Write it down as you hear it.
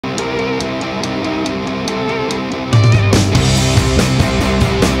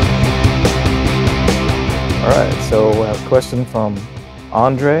So a question from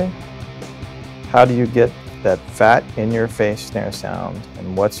Andre. How do you get that fat in your face snare sound?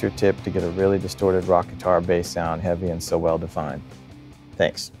 And what's your tip to get a really distorted rock guitar bass sound, heavy and so well defined?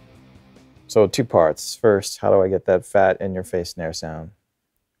 Thanks. So 2 parts. First, how do I get that fat in your face snare sound?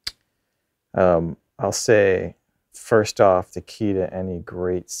 I'll say, first off, the key to any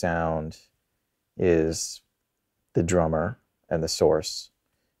great sound is the drummer and the source.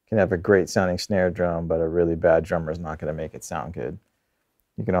 You can have a great sounding snare drum, but a really bad drummer is not going to make it sound good.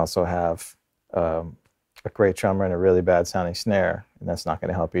 You can also have a great drummer and a really bad sounding snare, and that's not going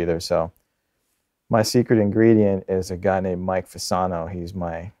to help either. So my secret ingredient is a guy named Mike Fasano. He's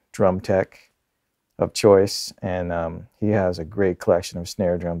my drum tech of choice, and he has a great collection of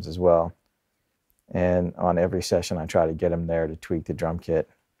snare drums as well. And on every session, I try to get him there to tweak the drum kit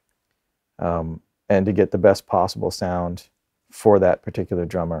and to get the best possible sound for that particular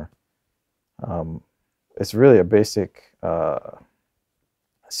drummer. It's really a basic,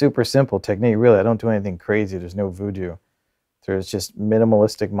 super simple technique. Really, I don't do anything crazy. There's no voodoo. There's just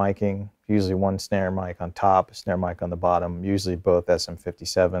minimalistic miking, usually one snare mic on top, a snare mic on the bottom, usually both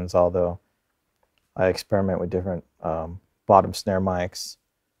SM57s, although I experiment with different bottom snare mics.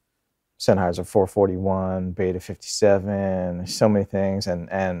 Sennheiser 441, Beta 57, so many things,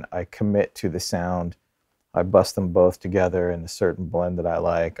 and I commit to the sound. I bust them both together in a certain blend that I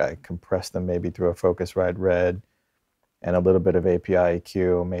like. I compress them maybe through a Focusrite Red and a little bit of API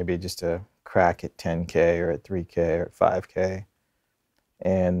EQ, maybe just a crack at 10K or at 3K or at 5K.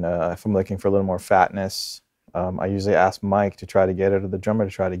 And if I'm looking for a little more fatness, I usually ask Mike to try to get it, or the drummer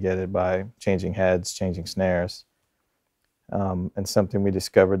to try to get it by changing heads, changing snares. And something we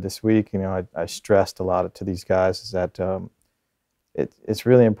discovered this week, I stressed a lot to these guys, is that it's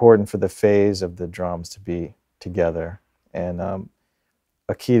really important for the phase of the drums to be together. And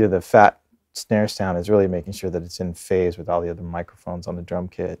a key to the fat snare sound is really making sure that it's in phase with all the other microphones on the drum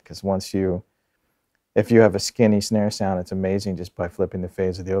kit. Because if you have a skinny snare sound, it's amazing just by flipping the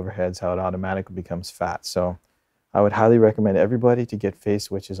phase of the overheads how it automatically becomes fat. So I would highly recommend everybody to get phase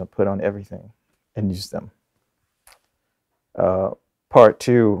switches and put on everything and use them. Part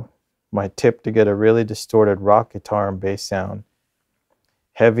 2, my tip to get a really distorted rock guitar and bass sound,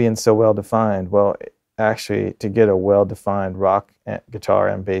 heavy and so well defined. Well, actually, to get a well defined rock guitar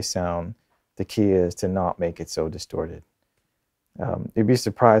and bass sound, the key is to not make it so distorted. You'd be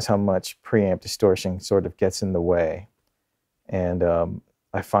surprised how much preamp distortion sort of gets in the way. And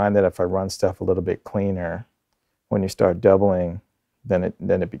I find that if I run stuff a little bit cleaner, when you start doubling, then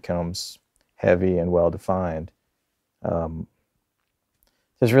it becomes heavy and well defined.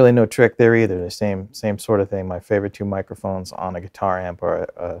 There's really no trick there either. The same sort of thing. My favorite 2 microphones on a guitar amp are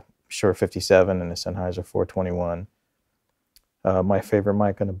a Shure 57 and a Sennheiser 421. My favorite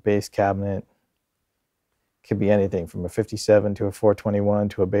mic on a bass cabinet could be anything from a 57 to a 421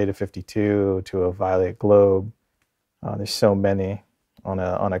 to a Beta 52 to a Violet Globe. There's so many. On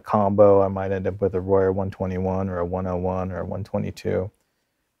a combo, I might end up with a Royer 121 or a 101 or a 122.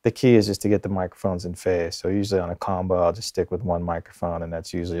 The key is just to get the microphones in phase. So usually on a combo, I'll just stick with one microphone, and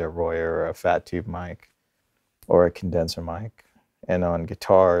that's usually a Royer or a fat tube mic or a condenser mic. And on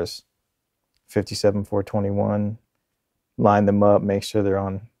guitars, 57, 421, line them up, make sure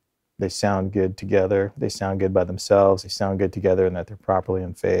they sound good together. They sound good by themselves. They sound good together, and that they're properly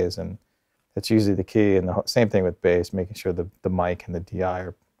in phase. And that's usually the key. And the same thing with bass, making sure the mic and the DI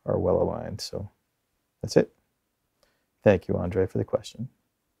are well aligned. So that's it. Thank you, Andre, for the question.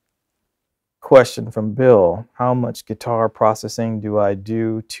 Question from Bill: how much guitar processing do I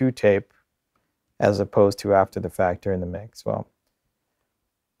do to tape as opposed to after the fact during the mix? Well,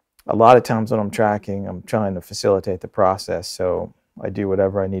 a lot of times when I'm tracking, I'm trying to facilitate the process, so I do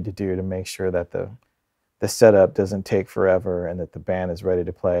whatever I need to do to make sure that the setup doesn't take forever and that the band is ready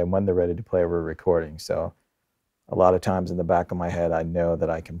to play, and when they're ready to play, we're recording. So a lot of times in the back of my head, I know that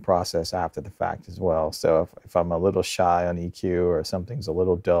I can process after the fact as well. So if I'm a little shy on EQ or something's a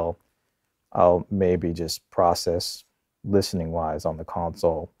little dull, I'll maybe just process listening-wise on the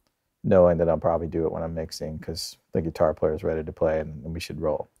console, knowing that I'll probably do it when I'm mixing because the guitar player is ready to play and we should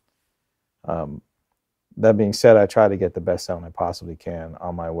roll. That being said, I try to get the best sound I possibly can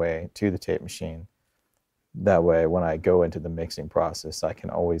on my way to the tape machine. That way, when I go into the mixing process, I can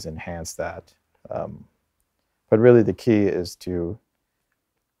always enhance that. But really the key is to,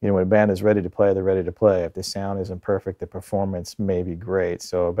 when a band is ready to play, they're ready to play. If the sound isn't perfect, the performance may be great.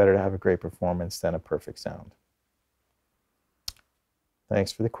 So better to have a great performance than a perfect sound.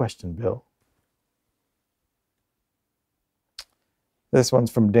 Thanks for the question, Bill. This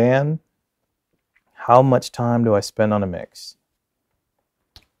one's from Dan. How much time do I spend on a mix?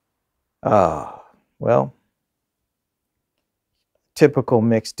 Well, typical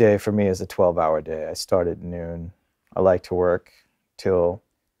mix day for me is a 12-hour day. I start at noon. I like to work till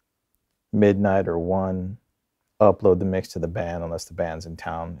midnight or 1, upload the mix to the band unless the band's in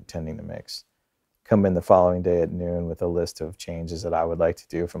town attending the mix. Come in the following day at noon with a list of changes that I would like to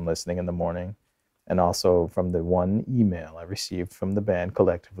do from listening in the morning, and also from the one email I received from the band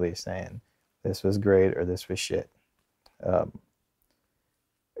collectively saying this was great or this was shit.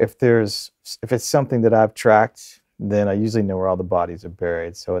 If it's something that I've tracked, then I usually know where all the bodies are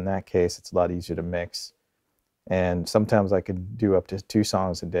buried. So in that case, it's a lot easier to mix. And sometimes I could do up to 2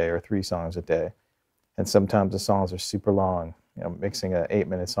 songs a day or 3 songs a day. And sometimes the songs are super long. You know, mixing an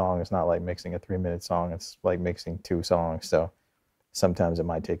 8-minute song is not like mixing a 3-minute song. It's like mixing 2 songs. So sometimes it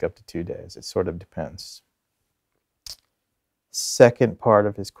might take up to 2 days. It sort of depends. Second part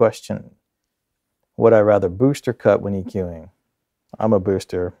of his question, would I rather boost or cut when EQing? I'm a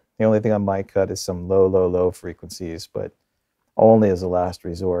booster. The only thing I might cut is some low frequencies, but only as a last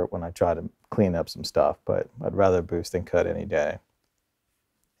resort when I try to clean up some stuff. But I'd rather boost than cut any day.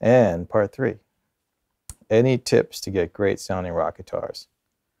 And part 3, any tips to get great sounding rock guitars?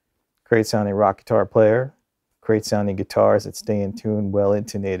 Great sounding rock guitar player, great sounding guitars that stay in tune, well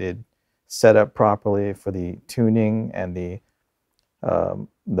intonated, set up properly for the tuning and the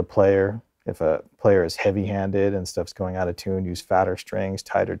player. If a player is heavy-handed and stuff's going out of tune, use fatter strings,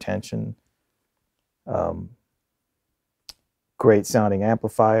 tighter tension. Great sounding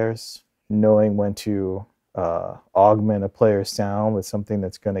amplifiers, knowing when to augment a player's sound with something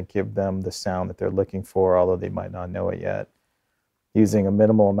that's going to give them the sound that they're looking for, although they might not know it yet. Using a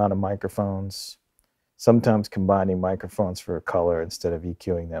minimal amount of microphones, sometimes combining microphones for color instead of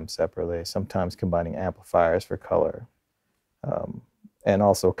EQing them separately, sometimes combining amplifiers for color. And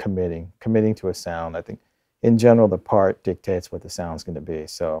also committing to a sound. I think in general the part dictates what the sound's going to be.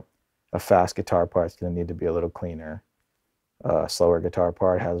 So a fast guitar part's going to need to be a little cleaner. A slower guitar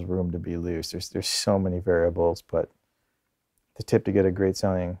part has room to be loose. There's so many variables, but the tip to get a great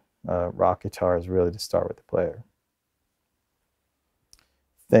sounding rock guitar is really to start with the player.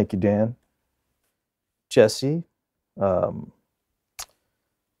 Thank you, Dan. Jesse,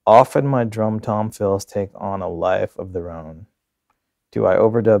 often my drum tom fills take on a life of their own. Do I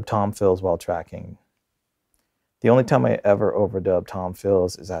overdub tom fills while tracking? The only time I ever overdub tom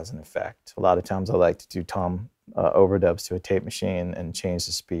fills is as an effect. A lot of times I like to do tom overdubs to a tape machine and change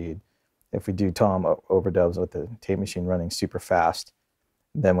the speed. If we do tom overdubs with the tape machine running super fast,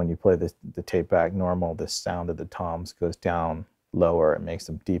 then when you play the tape back normal, the sound of the toms goes down lower, it makes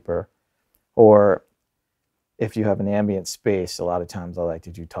them deeper. Or if you have an ambient space, a lot of times I like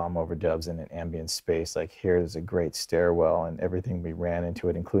to do tom overdubs in an ambient space. Like here's a great stairwell and everything we ran into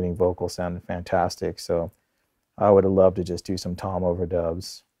it, including vocal, sounded fantastic. So I would have loved to just do some tom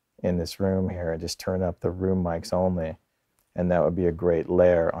overdubs in this room here and just turn up the room mics only. And that would be a great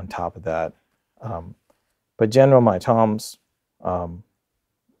layer on top of that. But general, my toms,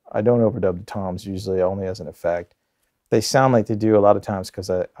 I don't overdub the toms usually, only as an effect. They sound like they do a lot of times because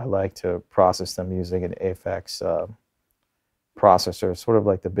I like to process them using an Aphex processor, sort of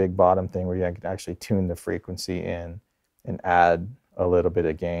like the big bottom thing where you can actually tune the frequency in and add a little bit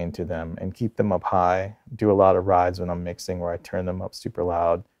of gain to them and keep them up high. Do a lot of rides when I'm mixing where I turn them up super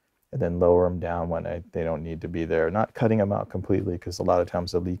loud and then lower them down when they don't need to be there. Not cutting them out completely because a lot of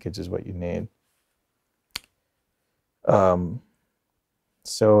times the leakage is what you need.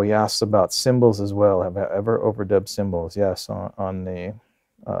 So he asks about cymbals as well. Have I ever overdubbed cymbals? Yes, on the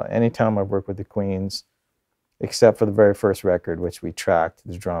anytime I've worked with the Queens, except for the very first record, which we tracked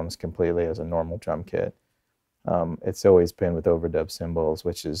the drums completely as a normal drum kit. It's always been with overdub cymbals,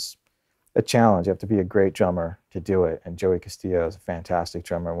 which is a challenge. You have to be a great drummer to do it. And Joey Castillo is a fantastic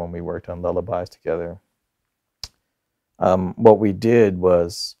drummer when we worked on Lullabies together. What we did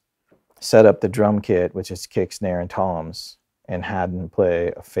was set up the drum kit, which is kick, snare, and toms, and had him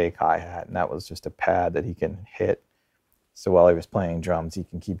play a fake hi-hat, and that was just a pad that he can hit. So while he was playing drums, he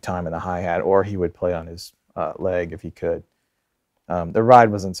can keep time in the hi-hat, or he would play on his leg if he could. The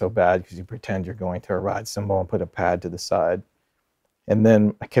ride wasn't so bad because you pretend you're going to a ride cymbal and put a pad to the side. And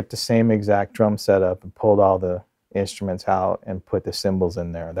then I kept the same exact drum setup and pulled all the instruments out and put the cymbals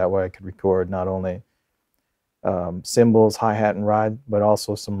in there. That way I could record not only cymbals, hi-hat, and ride, but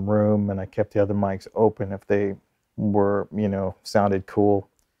also some room, and I kept the other mics open if they were, sounded cool.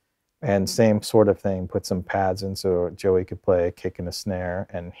 And same sort of thing, put some pads in so Joey could play a kick and a snare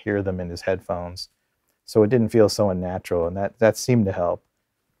and hear them in his headphones. So it didn't feel so unnatural, and that seemed to help.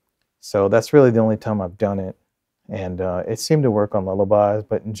 So that's really the only time I've done it. And it seemed to work on Lullabies,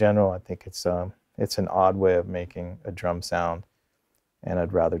 but in general, I think it's an odd way of making a drum sound, and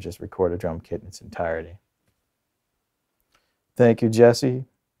I'd rather just record a drum kit in its entirety. Thank you, Jesse.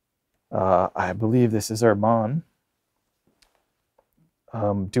 I believe this is Armand.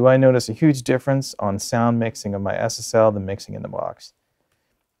 Do I notice a huge difference on sound mixing of my SSL than mixing in the box?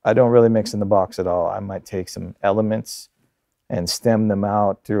 I don't really mix in the box at all. I might take some elements and stem them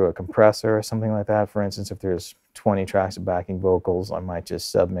out through a compressor or something like that. For instance, if there's 20 tracks of backing vocals, I might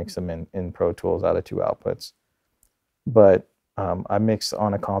just submix them in Pro Tools out of 2 outputs. But I mix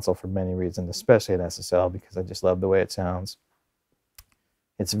on a console for many reasons, especially at SSL, because I just love the way it sounds.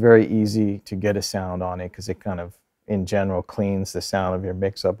 It's very easy to get a sound on it because it kind of, in general, cleans the sound of your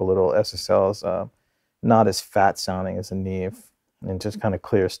mix up a little. SSL is not as fat sounding as a Neve, and just kind of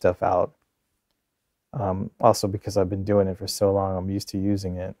clears stuff out. Also because I've been doing it for so long, I'm used to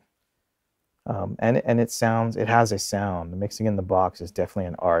using it. And it has a sound. The mixing in the box is definitely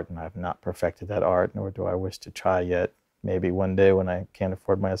an art, and I've not perfected that art, nor do I wish to try yet. Maybe one day when I can't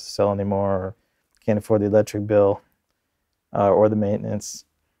afford my SSL anymore, or can't afford the electric bill, or the maintenance.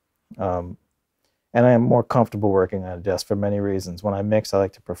 And I am more comfortable working on a desk for many reasons. When I mix, I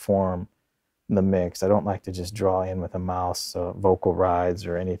like to perform the mix. I don't like to just draw in with a mouse vocal rides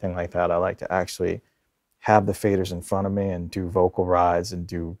or anything like that. I like to actually have the faders in front of me and do vocal rides and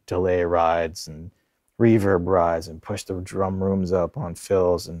do delay rides and reverb rides and push the drum rooms up on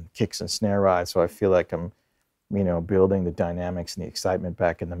fills and kicks and snare rides. So I feel like I'm, building the dynamics and the excitement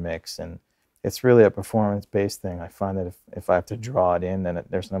back in the mix. And it's really a performance-based thing. I find that if I have to draw it in, then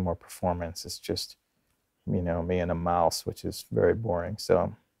there's no more performance. It's just, me and a mouse, which is very boring.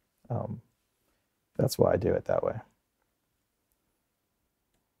 So that's why I do it that way.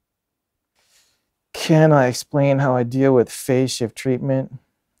 Can I explain how I deal with phase shift treatment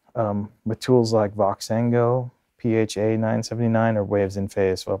with tools like Voxengo, PHA 979, or Waves in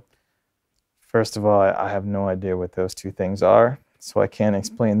Phase? Well, first of all, I have no idea what those two things are, so I can't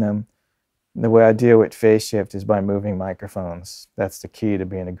explain them. The way I deal with phase shift is by moving microphones. That's the key to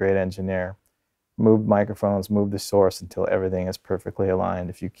being a great engineer. Move microphones, move the source until everything is perfectly aligned.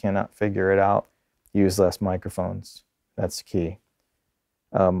 If you cannot figure it out, use less microphones. That's the key.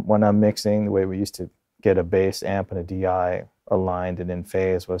 When I'm mixing, the way we used to get a bass amp and a DI aligned and in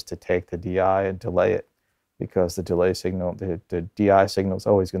phase was to take the DI and delay it, because the delay signal, the DI signal is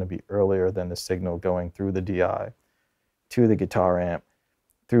always going to be earlier than the signal going through the DI to the guitar amp,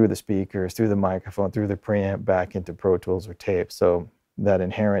 through the speakers, through the microphone, through the preamp, back into Pro Tools or tape. So that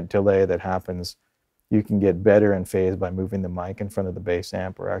inherent delay that happens, you can get better in phase by moving the mic in front of the bass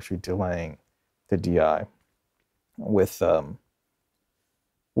amp or actually delaying the DI. With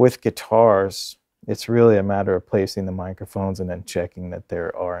guitars, it's really a matter of placing the microphones and then checking that they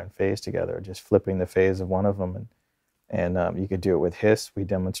are in phase together, just flipping the phase of one of them. And you could do it with hiss. We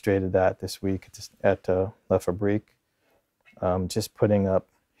demonstrated that this week at La Fabrique. Just putting up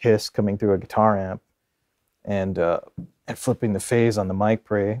hiss coming through a guitar amp and flipping the phase on the mic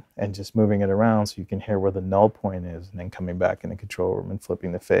pre and just moving it around so you can hear where the null point is, and then coming back in the control room and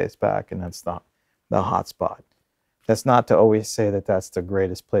flipping the phase back, and that's the hot spot. That's not to always say that that's the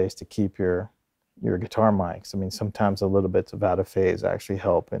greatest place to keep your guitar mics. I mean, sometimes a little bits of out of phase actually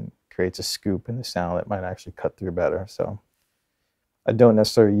help and creates a scoop in the sound that might actually cut through better. So I don't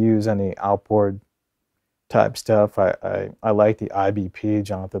necessarily use any outboard type stuff. I like the IBP,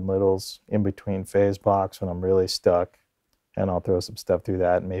 Jonathan Little's in between phase box when I'm really stuck, and I'll throw some stuff through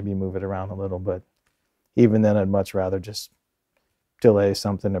that and maybe move it around a little. But even then, I'd much rather just delay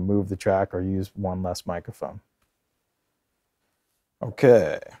something or move the track or use one less microphone.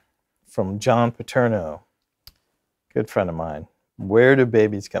 Okay, from John Paterno, good friend of mine. Where do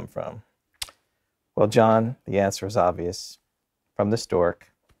babies come from? Well, John, the answer is obvious. From the stork.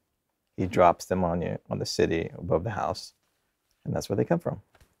 He drops them on you, on the city above the house, and that's where they come from.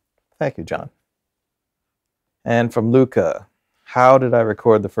 Thank you, John. And from Luca, how did I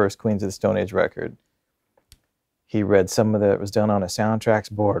record the first Queens of the Stone Age record? He read some of it was done on a Soundtracks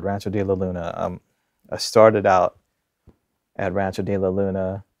board, Rancho de la Luna. I started out at Rancho de la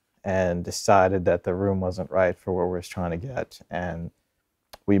Luna and decided that the room wasn't right for what we were trying to get, and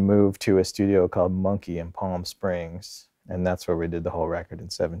we moved to a studio called Monkey in Palm Springs, and that's where we did the whole record in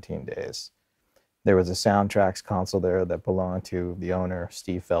 17 days. There was a Soundtracks console there that belonged to the owner,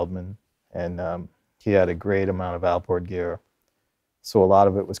 Steve Feldman, and he had a great amount of outboard gear. So a lot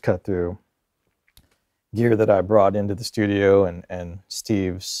of it was cut through gear that I brought into the studio, and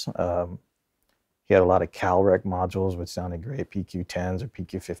Steve's, he had a lot of CalRec modules, which sounded great, PQ10s or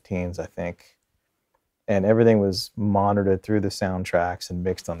PQ15s, I think. And everything was monitored through the Soundtracks and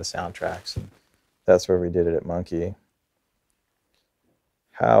mixed on the Soundtracks, and that's where we did it at Monkey.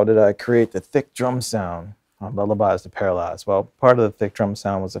 How did I create the thick drum sound on Lullabies to Paralyze? Well, part of the thick drum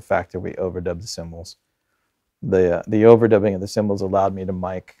sound was the fact that we overdubbed the cymbals. The overdubbing of the cymbals allowed me to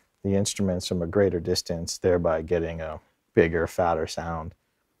mic the instruments from a greater distance, thereby getting a bigger, fatter sound.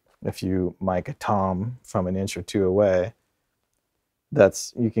 If you mic a tom from an inch or two away,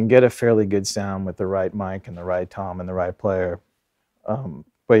 you can get a fairly good sound with the right mic and the right tom and the right player.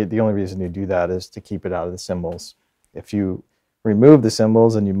 But the only reason you do that is to keep it out of the cymbals. If you remove the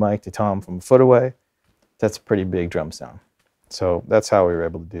cymbals and you mic the tom from a foot away, that's a pretty big drum sound. So that's how we were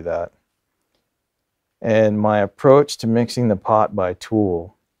able to do that. And my approach to mixing the pot by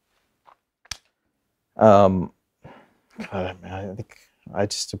tool, I think I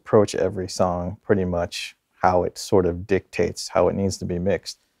just approach every song pretty much how it sort of dictates how it needs to be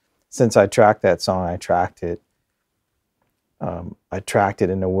mixed. Since I tracked that song, I tracked it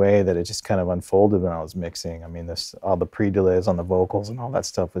in a way that it just kind of unfolded when I was mixing. I mean, all the pre-delays on the vocals and all that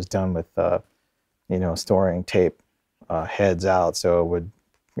stuff was done with, storing tape heads out, so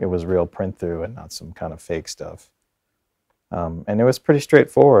it was real print through and not some kind of fake stuff. And it was pretty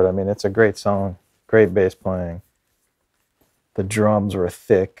straightforward. I mean, it's a great song, great bass playing. The drums were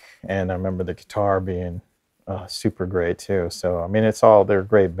thick, and I remember the guitar being super great too. So I mean, they're a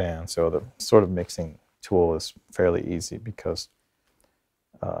great band. So the sort of mixing tool is fairly easy because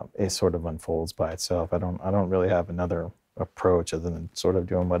it sort of unfolds by itself. I don't really have another approach other than sort of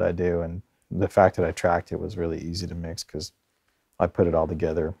doing what I do, and the fact that I tracked it was really easy to mix because I put it all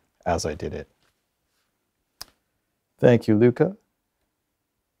together as I did it. Thank you, Luca.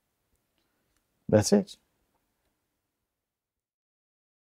 That's it.